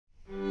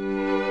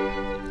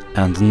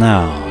And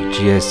now,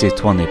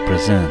 GAC20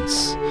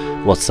 presents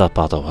What's Up,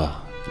 Ottawa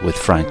with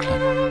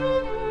Franklin.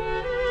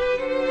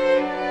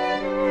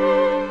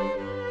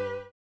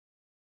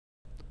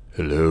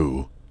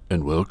 Hello,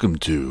 and welcome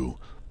to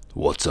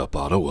What's Up,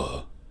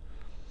 Ottawa.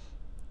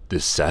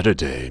 This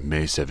Saturday,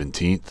 May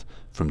 17th,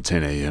 from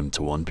 10 a.m.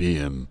 to 1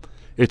 p.m.,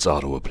 it's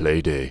Ottawa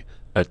Play Day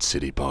at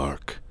City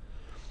Park.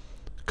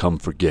 Come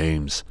for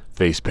games,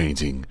 face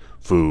painting,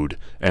 food,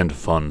 and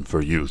fun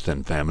for youth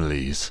and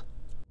families.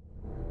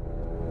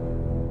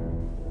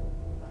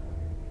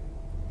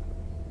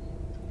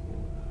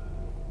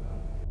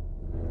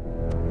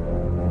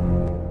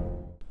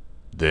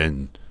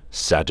 Then,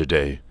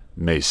 Saturday,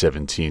 May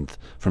 17th,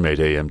 from 8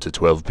 a.m. to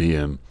 12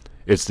 p.m.,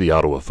 it's the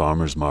Ottawa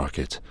Farmers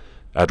Market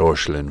at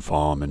Orchelin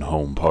Farm and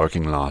Home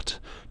Parking Lot,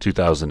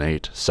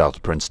 2008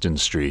 South Princeton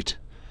Street.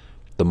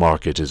 The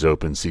market is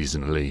open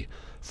seasonally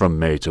from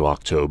May to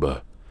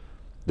October.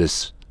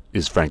 This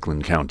is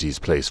Franklin County's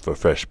place for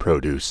fresh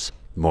produce.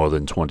 More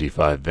than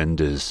 25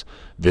 vendors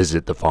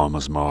visit the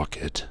farmers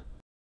market.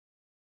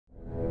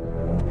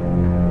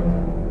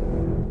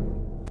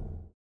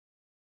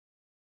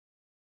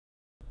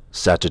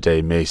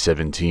 Saturday, May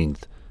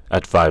 17th,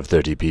 at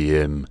 5:30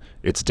 p.m.,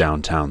 it's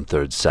Downtown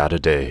Third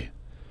Saturday.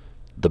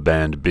 The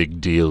band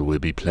Big Deal will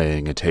be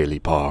playing at Haley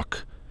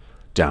Park.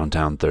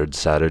 Downtown Third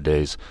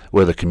Saturdays,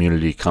 where the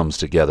community comes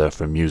together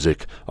for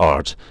music,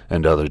 art,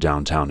 and other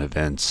downtown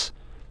events.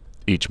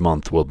 Each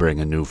month will bring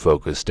a new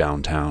focus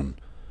downtown.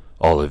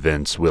 All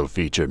events will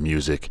feature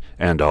music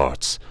and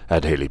arts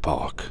at Haley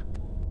Park.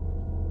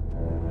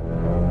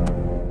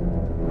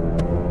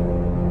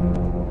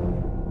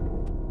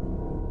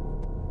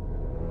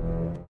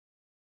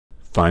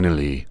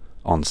 Finally,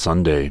 on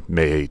Sunday,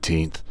 May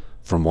 18th,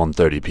 from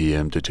 1:30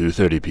 p.m. to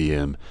 2:30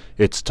 p.m.,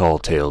 it's Tall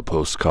Tale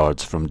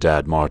postcards from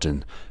Dad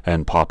Martin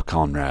and Pop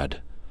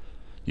Conrad.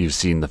 You've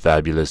seen the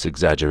fabulous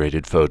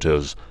exaggerated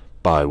photos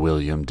by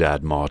William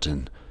Dad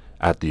Martin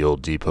at the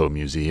Old Depot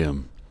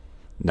Museum.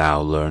 Now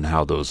learn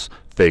how those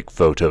fake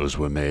photos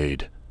were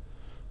made.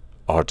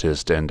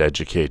 Artist and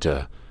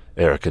educator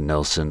Erica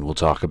Nelson will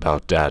talk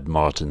about Dad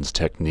Martin's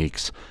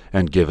techniques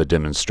and give a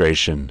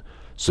demonstration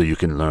so you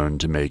can learn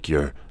to make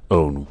your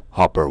own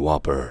Hopper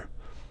Whopper.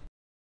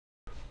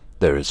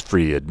 There is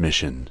free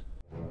admission.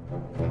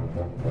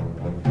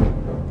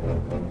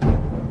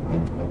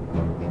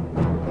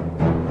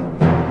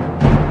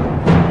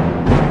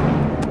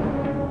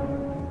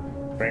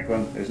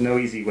 Franklin, there's no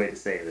easy way to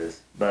say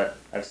this, but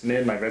I've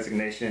submitted my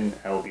resignation and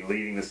I will be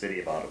leaving the city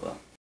of Ottawa.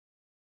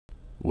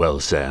 Well,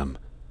 Sam,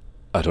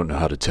 I don't know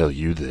how to tell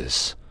you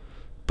this,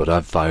 but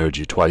I've fired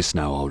you twice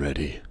now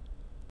already.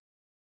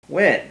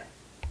 When?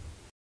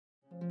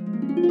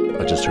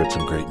 I just heard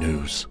some great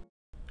news.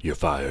 You're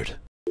fired.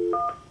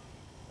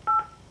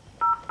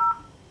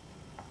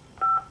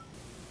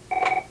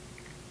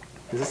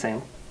 Is this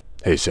Sam?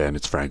 Hey Sam,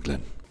 it's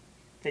Franklin.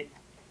 Hey.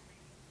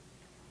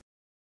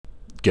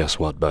 Guess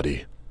what,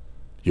 buddy?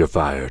 You're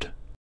fired.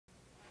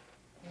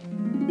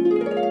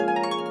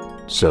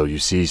 So you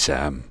see,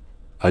 Sam,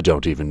 I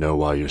don't even know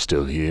why you're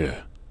still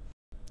here.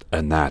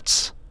 And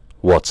that's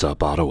What's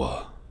Up,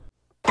 Ottawa.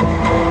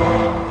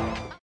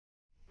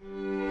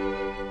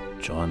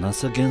 Join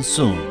us again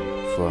soon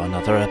for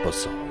another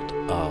episode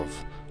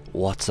of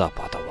What's Up,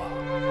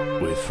 Ottawa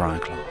with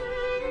Franklin.